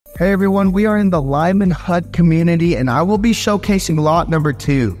Hey everyone, we are in the Lyman Hut community and I will be showcasing lot number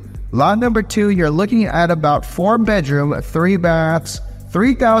 2. Lot number 2, you're looking at about 4 bedroom, 3 baths,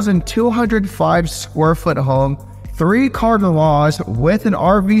 3,205 square foot home, 3 car garage with an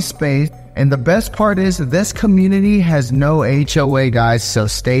RV space. And the best part is this community has no HOA, guys, so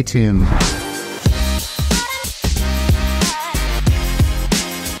stay tuned.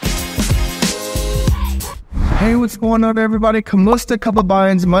 Hey, what's going on everybody? Kamusta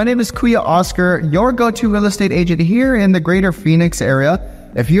Kababines. My name is Kuya Oscar, your go-to real estate agent here in the greater Phoenix area.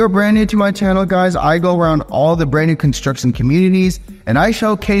 If you're brand new to my channel, guys, I go around all the brand new construction communities and I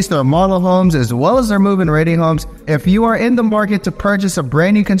showcase their model homes as well as their move-in ready homes. If you are in the market to purchase a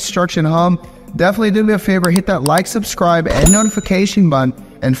brand new construction home, definitely do me a favor, hit that like, subscribe, and notification button,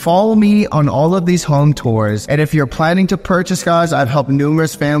 and follow me on all of these home tours. And if you're planning to purchase, guys, I've helped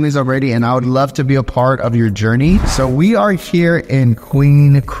numerous families already, and I would love to be a part of your journey. So we are here in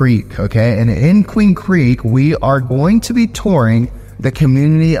Queen Creek, okay? And in Queen Creek, we are going to be touring the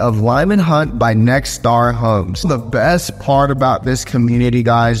community of Lyman Hut by Nexstar Homes. The best part about this community,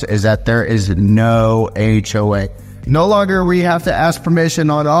 guys, is that there is no HOA. No longer we have to ask permission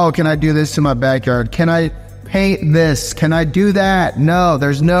on, oh, can I do this to my backyard? Can I paint this? Can I do that? No,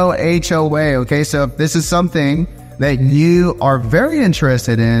 there's no HOA, okay? So if this is something that you are very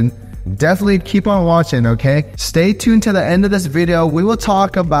interested in, definitely keep on watching, okay? Stay tuned to the end of this video. We will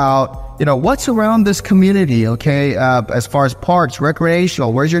talk about, what's around this community, okay? As far as parks,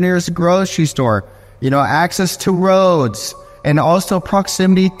 recreational, where's your nearest grocery store? Access to roads, and also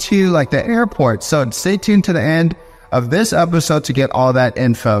proximity to like the airport. So stay tuned to the end of this episode to get all that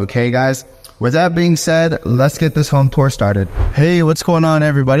info, okay guys? With that being said, let's get this home tour started. Hey, what's going on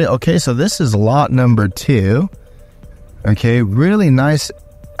everybody? Okay, so this is lot number 2. Okay, really nice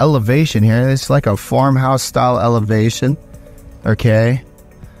elevation here. It's like a farmhouse style elevation. Okay,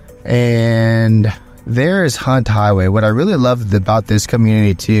 and there is Hunt Highway. What I really love about this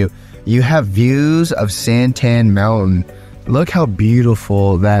community too, you have views of Santan Mountain. Look how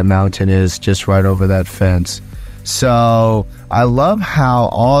beautiful that mountain is just right over that fence. So I love how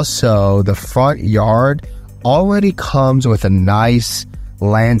also the front yard already comes with a nice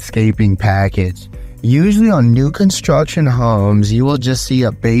landscaping package. Usually on new construction homes, you will just see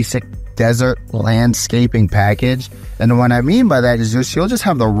a basic desert landscaping package. And what I mean by that is you'll just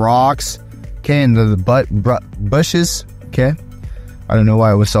have the rocks, okay, and the bushes, okay? I don't know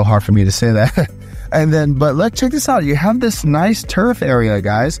why it was so hard for me to say that. And then, but let's check this out. You have this nice turf area,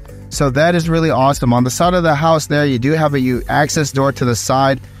 guys. So that is really awesome. On the side of the house there, you do have a access door to the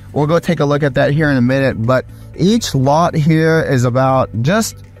side. We'll go take a look at that here in a minute. But each lot here is about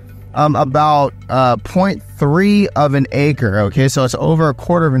 0.3 of an acre. Okay, so it's over a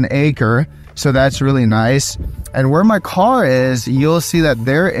quarter of an acre. So that's really nice. And where my car is, you'll see that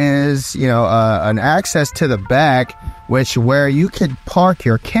there is, an access to the back, where you could park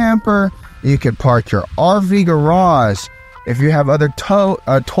your camper. You could park your RV garage. If you have other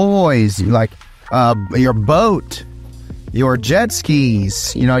toys, like your boat, your jet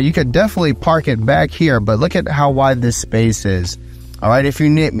skis, you could definitely park it back here. But look at how wide this space is. All right, if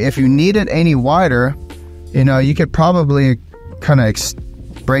you need it any wider, you could probably kind of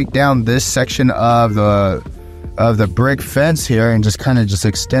break down this section of the brick fence here and just kind of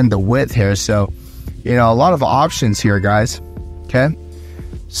extend the width here. So, a lot of options here, guys. Okay.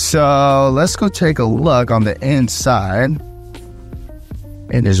 So let's go take a look on the inside.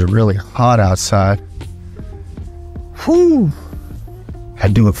 It is really hot outside. Whew. I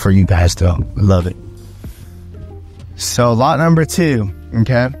do it for you guys though. I love it. So lot number 2,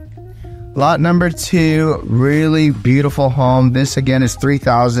 okay? Lot number 2, really beautiful home. This again is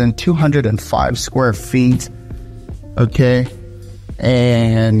 3,205 square feet. Okay.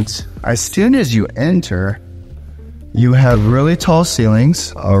 And as soon as you enter, you have really tall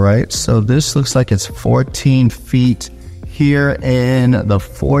ceilings, all right? So this looks like it's 14 feet here in the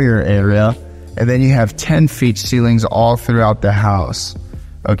foyer area. And then you have 10 feet ceilings all throughout the house,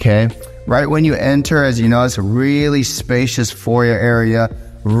 okay? Right when you enter, as you know, it's a really spacious foyer area.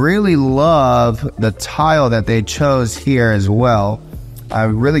 Really love the tile that they chose here as well.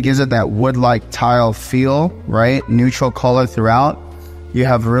 Really gives it that wood-like tile feel, right? Neutral color throughout. You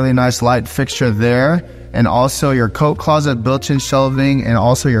have a really nice light fixture there. And also your coat closet, built-in shelving, and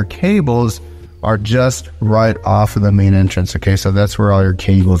also your cables are just right off of the main entrance. Okay, so that's where all your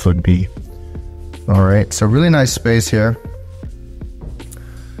cables would be. All right, so really nice space here.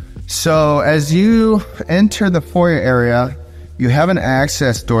 So as you enter the foyer area, you have an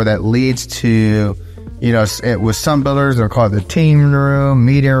access door that leads to, with some builders, they're called the team room,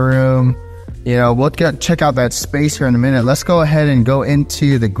 media room, you know, we'll check out that space here in a minute. Let's go ahead and go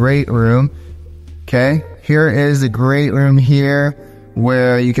into the great room. Okay, here is the great room here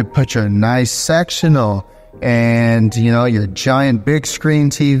where you could put your nice sectional and, you know, your giant big screen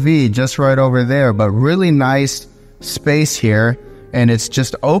TV just right over there. But really nice space here, and it's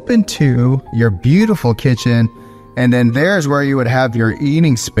just open to your beautiful kitchen. And then there's where you would have your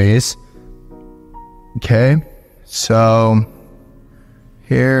eating space. Okay, so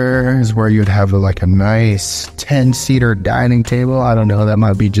here is where you'd have like a nice 10-seater dining table. I don't know, that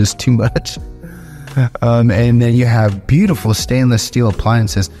might be just too much. And then you have beautiful stainless steel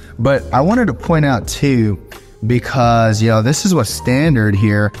appliances. But I wanted to point out too, because, you know, this is what's standard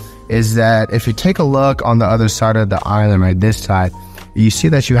here, is that if you take a look on the other side of the island, right, this side, you see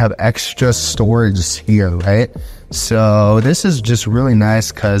that you have extra storage here, right? So this is just really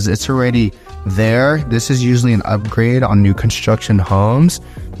nice because it's already there. This is usually an upgrade on new construction homes,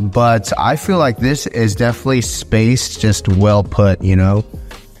 but I feel like this is definitely space just well put, you know.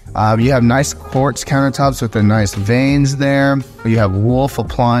 You have nice quartz countertops with the nice veins there. You have Wolf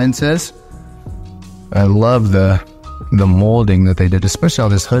appliances. I love the molding that they did, especially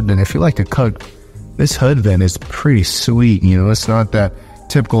on this hood vent. If you like to cook, this hood vent is pretty sweet. You know, it's not that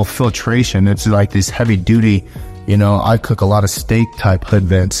typical filtration. It's like this heavy duty, you know, I cook a lot of steak type hood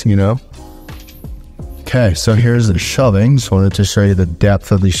vents, you know. Okay, so here's the shelving. Just wanted to show you the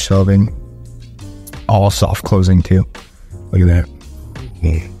depth of the shelving. All soft closing too. Look at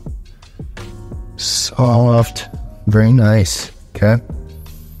that. Soft, very nice. Okay.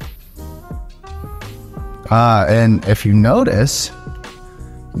 And if you notice,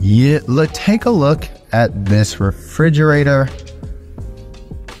 take a look at this refrigerator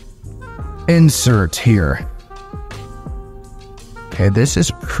insert here. Okay, this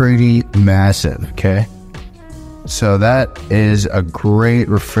is pretty massive. Okay, so that is a great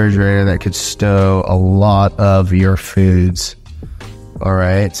refrigerator that could stow a lot of your foods. All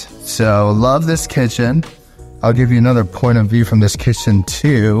right, so love this kitchen. I'll give you another point of view from this kitchen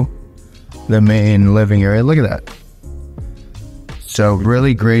to the main living area. Look at that. So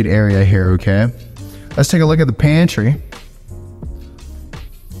really great area here. Okay, let's take a look at the pantry.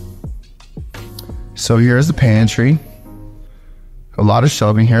 So here's the pantry. A lot of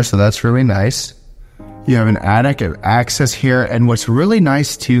shelving here, so that's really nice. You have an attic access here, and what's really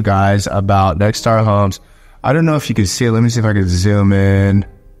nice too, guys, about Nexstar homes, I don't know if you can see it. Let me see if I can zoom in.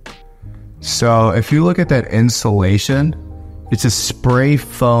 So if you look at that insulation, it's a spray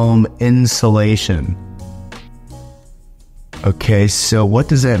foam insulation. Okay, so what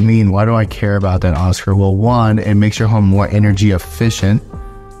does that mean? Why do I care about that, Oscar? Well, one, it makes your home more energy efficient.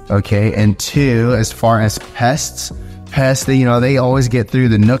 Okay, and two, as far as pests, you know, they always get through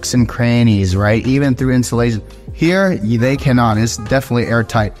the nooks and crannies, right? Even through insulation. Here, they cannot. It's definitely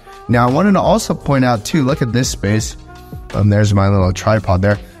airtight. Now, I wanted to also point out too, look at this space. There's my little tripod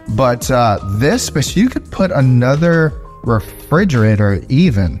there. But this space, you could put another refrigerator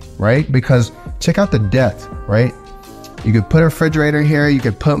even, right? Because check out the depth, right? You could put a refrigerator here. You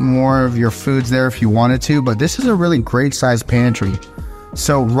could put more of your foods there if you wanted to. But this is a really great size pantry.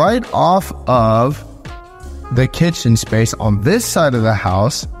 So right off of the kitchen space on this side of the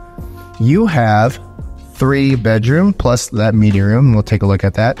house, you have 3 bedroom plus that media room. We'll take a look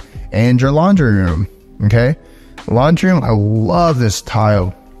at that. And your laundry room. Okay, laundry room. I love this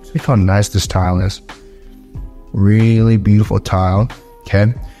tile. See how nice this tile is. Really beautiful tile.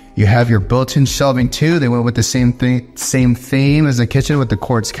 Okay, you have your built-in shelving too. They went with the same theme as the kitchen with the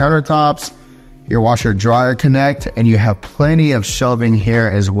quartz countertops, your washer dryer connect, and you have plenty of shelving here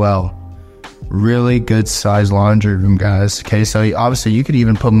as well. Really good size laundry room, guys. Okay, so obviously you could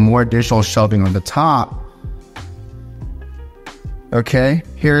even put more additional shelving on the top. Okay,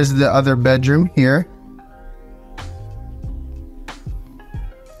 here's the other bedroom here.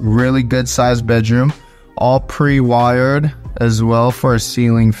 Really good size bedroom. All pre-wired as well for a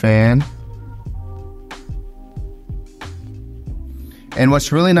ceiling fan. And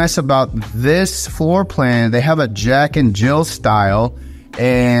what's really nice about this floor plan, they have a Jack and Jill style,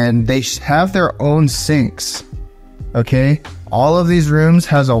 and they have their own sinks. Okay, all of these rooms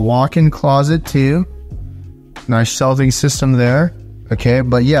has a walk-in closet too. Nice shelving system there. Okay,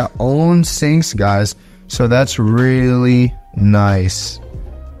 but yeah, own sinks, guys. So that's really nice.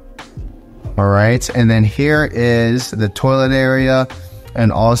 All right, and then here is the toilet area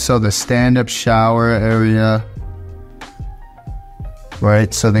and also the stand-up shower area.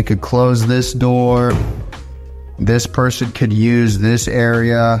 Right, so they could close this door. This person could use this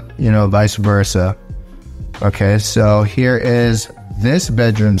area, you know, vice versa. Okay, so here is this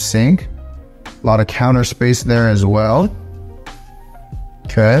bedroom sink. A lot of counter space there as well.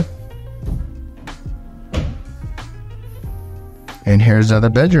 Okay. And here's the other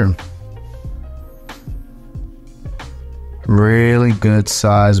bedroom. Really good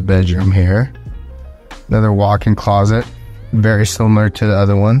size bedroom here. Another walk-in closet, very similar to the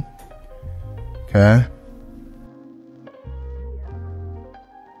other one. Okay.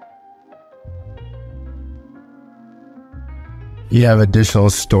 You have additional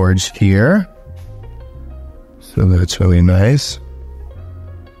storage here, so that's really nice.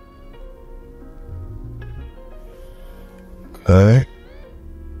 Okay.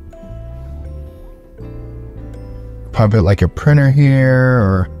 Probably like a printer here,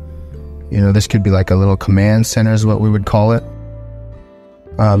 or, you know, this could be like a little command center is what we would call it.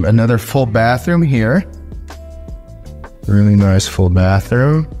 Another full bathroom here. Really nice full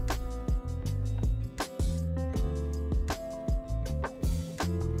bathroom.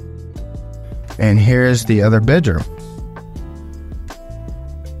 And here's the other bedroom.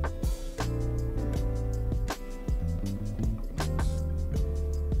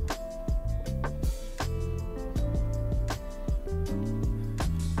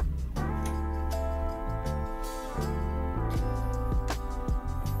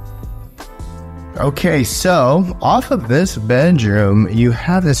 Okay, so off of this bedroom, you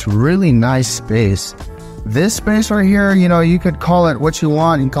have this really nice space. This space right here, you know, you could call it what you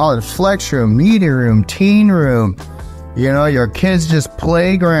want. You can call it flex room, meeting room, teen room, you know, your kids' just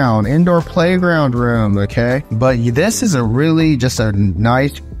playground, indoor playground room, okay? But this is a really just a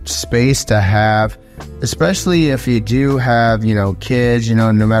nice space to have, especially if you do have, you know, kids, you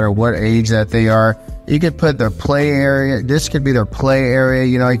know, no matter what age that they are. You could put their play area. This could be their play area.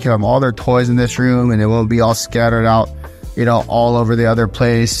 You know, you can have all their toys in this room and it won't be all scattered out, you know, all over the other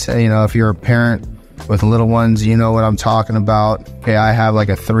place. You know, if you're a parent with little ones, you know what I'm talking about. Okay, I have like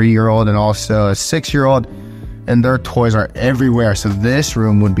a 3-year-old and also a 6-year-old, and their toys are everywhere. So this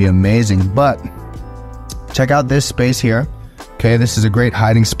room would be amazing. But check out this space here. Okay, this is a great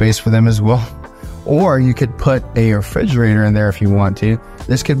hiding space for them as well. Or you could put a refrigerator in there if you want to.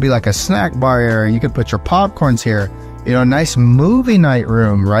 This could be like a snack bar area. You could put your popcorns here. You know, nice movie night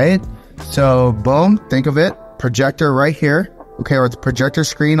room, right? So boom, think of it. Projector right here. Okay, or the projector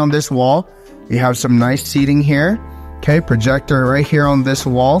screen on this wall. You have some nice seating here. Okay, projector right here on this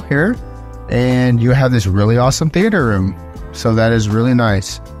wall here. And you have this really awesome theater room. So that is really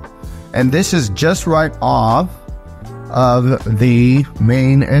nice. And this is just right off of the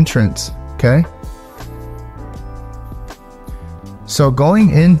main entrance. Okay. So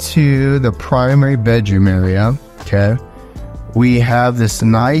going into the primary bedroom area, okay, we have this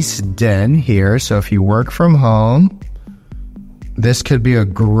nice den here. So if you work from home, this could be a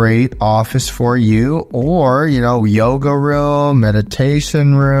great office for you, or, you know, yoga room,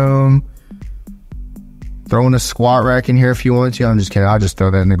 meditation room. Throwing a squat rack in here if you want to. I'm just kidding. I'll just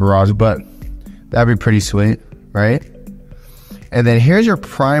throw that in the garage, but that'd be pretty sweet, right? And then here's your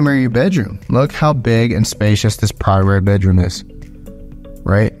primary bedroom. Look how big and spacious this primary bedroom is.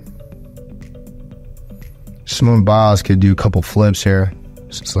 Right? Simone Biles could do a couple flips here.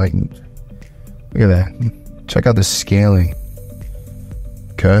 It's just like, look at that. Check out the scaling.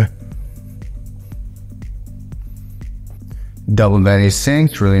 Okay. Double vanity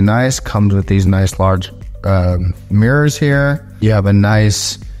sinks, really nice. Comes with these nice large mirrors here. You have a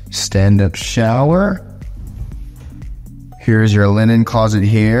nice stand-up shower. Here's your linen closet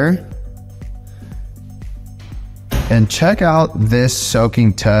here. And check out this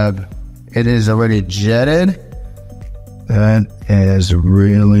soaking tub. It is already jetted. That is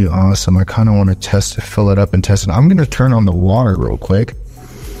really awesome. I kind of want to test to fill it up and test it. I'm going to turn on the water real quick.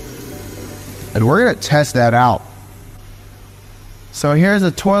 And we're going to test that out. So here's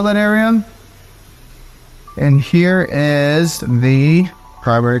the toilet area. And here is the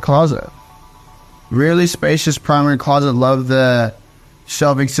primary closet. Really spacious primary closet. Love the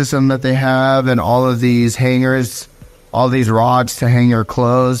shelving system that they have and all of these hangers. All these rods to hang your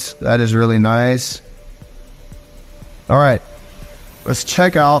clothes. That is really nice. All right, let's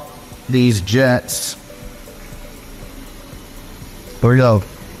check out these jets. Here we go.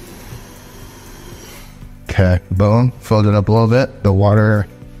 Okay, boom, filled it up a little bit. The water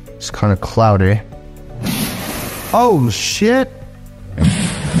is kind of cloudy. Oh shit.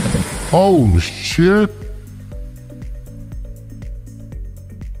 Oh shit.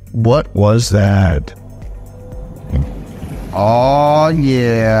 What was that? Oh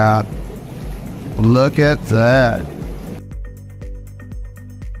yeah, look at that.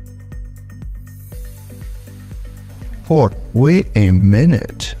 Oh, wait a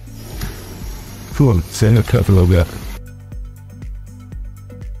minute. Cool, send it up a little bit.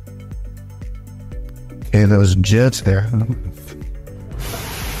 Okay, those jets there.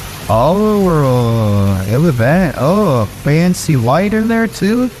 Oh, look at that. Oh, fancy light in there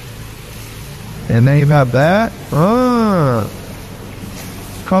too. And then you have that. Oh,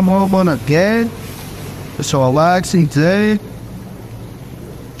 come home on again. It's a relaxing day.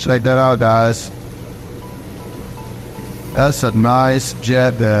 Check that out, guys. That's a nice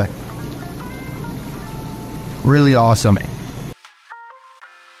jet there. Really awesome.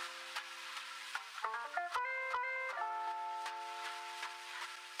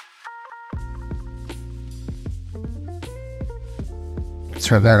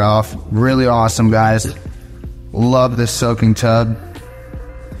 Turn that off. Really awesome, guys. Love this soaking tub.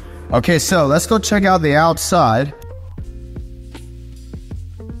 Okay, so let's go check out the outside.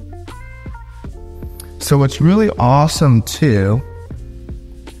 So what's really awesome too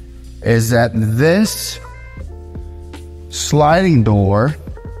is that this sliding door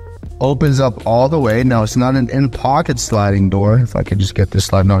opens up all the way. Now it's not an in-pocket sliding door. If I could just get this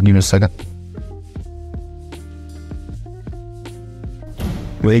sliding on, give me a second.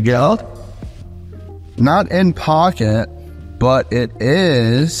 There you go. Not in pocket, but it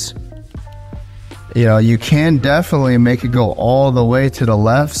is, you know, you can definitely make it go all the way to the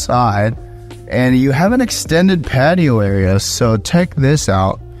left side. And you have an extended patio area. So check this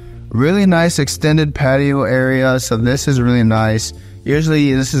out. Really nice extended patio area. So this is really nice.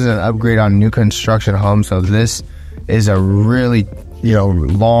 Usually this is an upgrade on new construction homes. So this is a really, you know,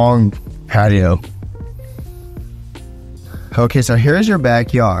 long patio. Okay, so here's your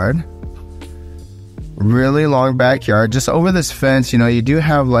backyard. Really long backyard. Just over this fence, you know, you do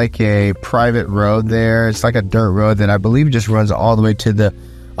have like a private road there. It's like a dirt road that I believe just runs all the way to the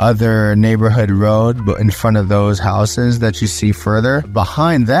other neighborhood road, but in front of those houses that you see further.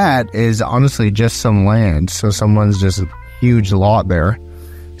 Behind that is honestly just some land. So someone's just a huge lot there.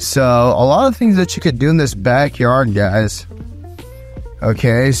 So a lot of things that you could do in this backyard, guys.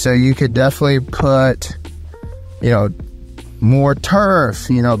 Okay, so you could definitely put, you know, more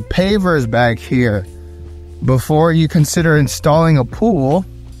turf, you know, pavers back here. Before you consider installing a pool,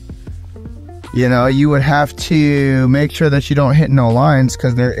 you know, you would have to make sure that you don't hit no lines,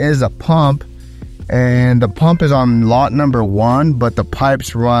 because there is a pump, and the pump is on lot number 1, but the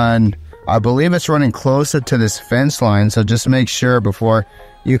pipes run, I believe it's running closer to this fence line. So just make sure before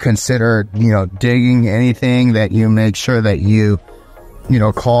you consider, you know, digging anything, that you make sure that you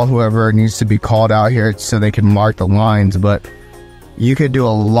know, call whoever needs to be called out here so they can mark the lines. But you could do a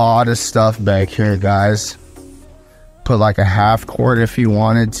lot of stuff back here, guys. Put like a half court if you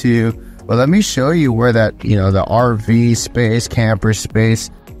wanted to. But let me show you where that, you know, the RV space, camper space,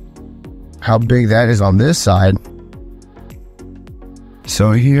 how big that is on this side.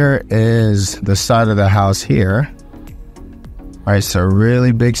 So here is the side of the house here. All right, so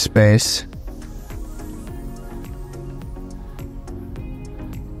really big space.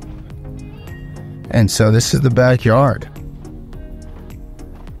 And so this is the backyard.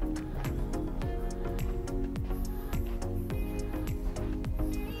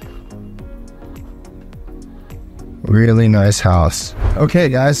 Really nice house. Okay,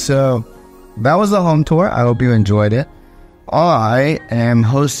 guys, so that was the home tour. I hope you enjoyed it. I am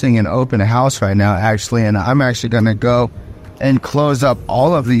hosting an open house right now, actually, and I'm actually going to go and close up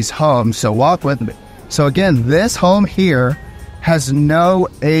all of these homes. So walk with me. So again, this home here has no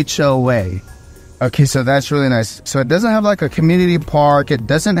HOA. Okay, so that's really nice. So it doesn't have like a community park. It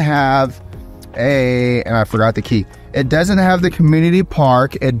doesn't have and I forgot the key. It doesn't have the community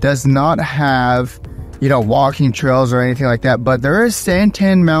park. It does not have, you know, walking trails or anything like that. But there is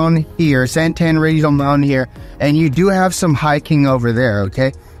Santan Mountain here, Santan Regional Mountain here, and you do have some hiking over there,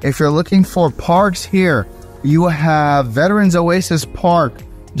 okay? If you're looking for parks here, you have Veterans Oasis Park,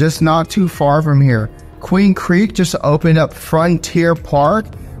 just not too far from here. Queen Creek just opened up Frontier Park.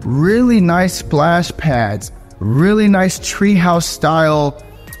 Really nice splash pads, really nice treehouse style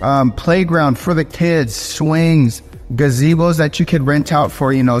playground for the kids, swings, gazebos that you could rent out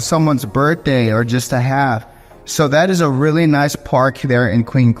for, you know, someone's birthday or just to have. So that is a really nice park there in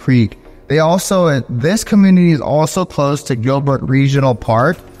Queen Creek. They also, this community is also close to Gilbert Regional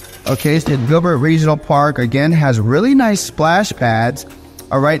Park. Okay, so Gilbert Regional Park again has really nice splash pads.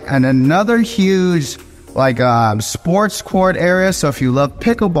 All right, and another huge like sports court area. So if you love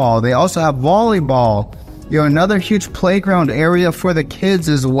pickleball, they also have volleyball. You know, another huge playground area for the kids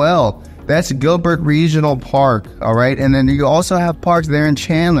as well. That's Gilbert Regional Park. All right, and then you also have parks there in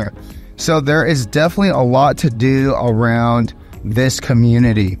Chandler. So there is definitely a lot to do around this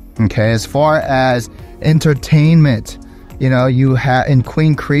community. Okay, as far as entertainment, you know, you have in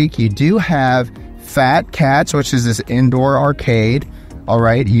Queen Creek, you do have Fat Cats, which is this indoor arcade. All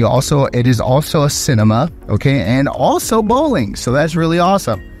right, it is also a cinema, okay, and also bowling. So that's really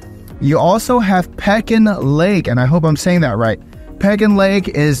awesome. You also have Pekin Lake, and I hope I'm saying that right. Pekin Lake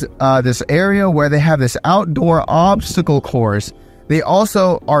is this area where they have this outdoor obstacle course. They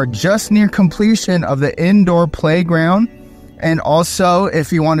also are just near completion of the indoor playground. And also,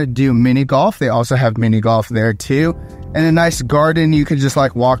 if you want to do mini golf, they also have mini golf there too. And a nice garden you could just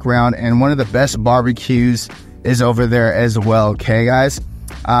like walk around. And one of the best barbecues is over there as well. Okay, guys.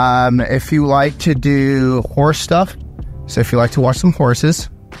 If you like to do horse stuff, so if you like to watch some horses,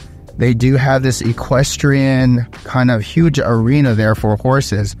 they do have this equestrian kind of huge arena there for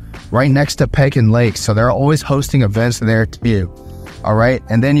horses right next to Pekin Lake. So they're always hosting events there too. All right.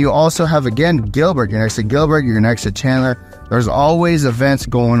 And then you also have, again, Gilbert. You're next to Gilbert. You're next to Chandler. There's always events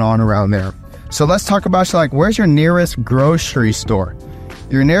going on around there. So let's talk about like, where's your nearest grocery store?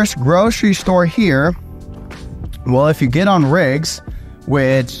 Your nearest grocery store here, well, if you get on Riggs,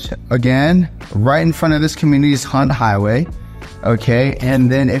 which again, right in front of this community is Hunt Highway. Okay.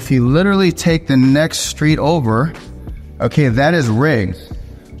 And then if you literally take the next street over, okay, that is Riggs.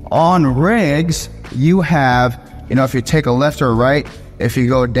 On Riggs, you have, you know, if you take a left or right, if you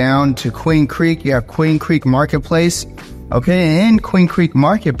go down to Queen Creek, you have Queen Creek Marketplace. Okay, in Queen Creek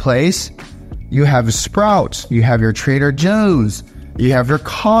Marketplace, you have Sprouts, you have your Trader Joe's, you have your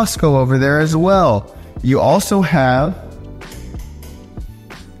Costco over there as well. You also have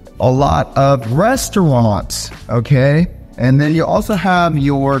a lot of restaurants, okay? And then you also have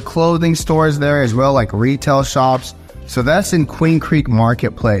your clothing stores there as well, like retail shops. So that's in Queen Creek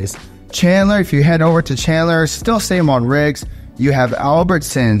Marketplace. Chandler, if you head over to Chandler, still same on Riggs, you have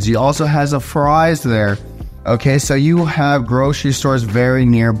Albertsons. You also has a Fry's there. Okay, so you have grocery stores very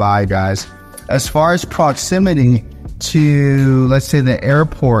nearby, guys. As far as proximity to, let's say, the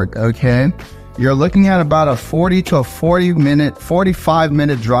airport, okay, you're looking at about a 40 to a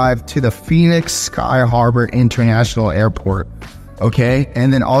 45-minute drive to the Phoenix Sky Harbor International Airport, okay?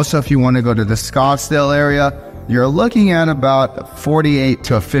 And then also, if you want to go to the Scottsdale area, you're looking at about 48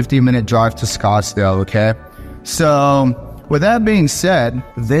 to a 50-minute drive to Scottsdale, okay? So, with that being said,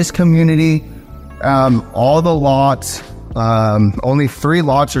 this community, all the lots, only 3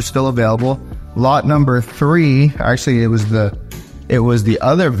 lots are still available. Lot number 3, actually it was the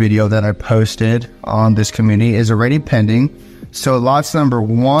other video that I posted on this community, is already pending. So lots number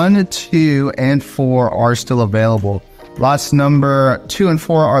 1, 2, and 4 are still available. Lots number 2 and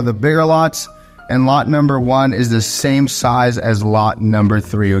 4 are the bigger lots, and lot number 1 is the same size as lot number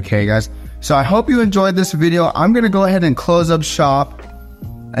 3, okay guys? So I hope you enjoyed this video. I'm gonna go ahead and close up shop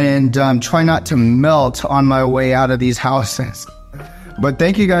and try not to melt on my way out of these houses. But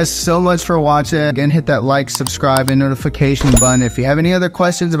thank you guys so much for watching. Again, hit that like, subscribe, and notification button. If you have any other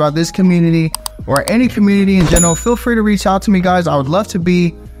questions about this community or any community in general, feel free to reach out to me, guys. I would love to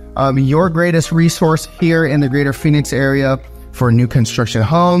be your greatest resource here in the greater Phoenix area for new construction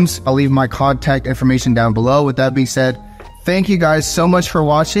homes. I'll leave my contact information down below. With that being said, thank you guys so much for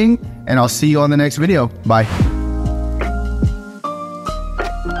watching, and I'll see you on the next video. Bye.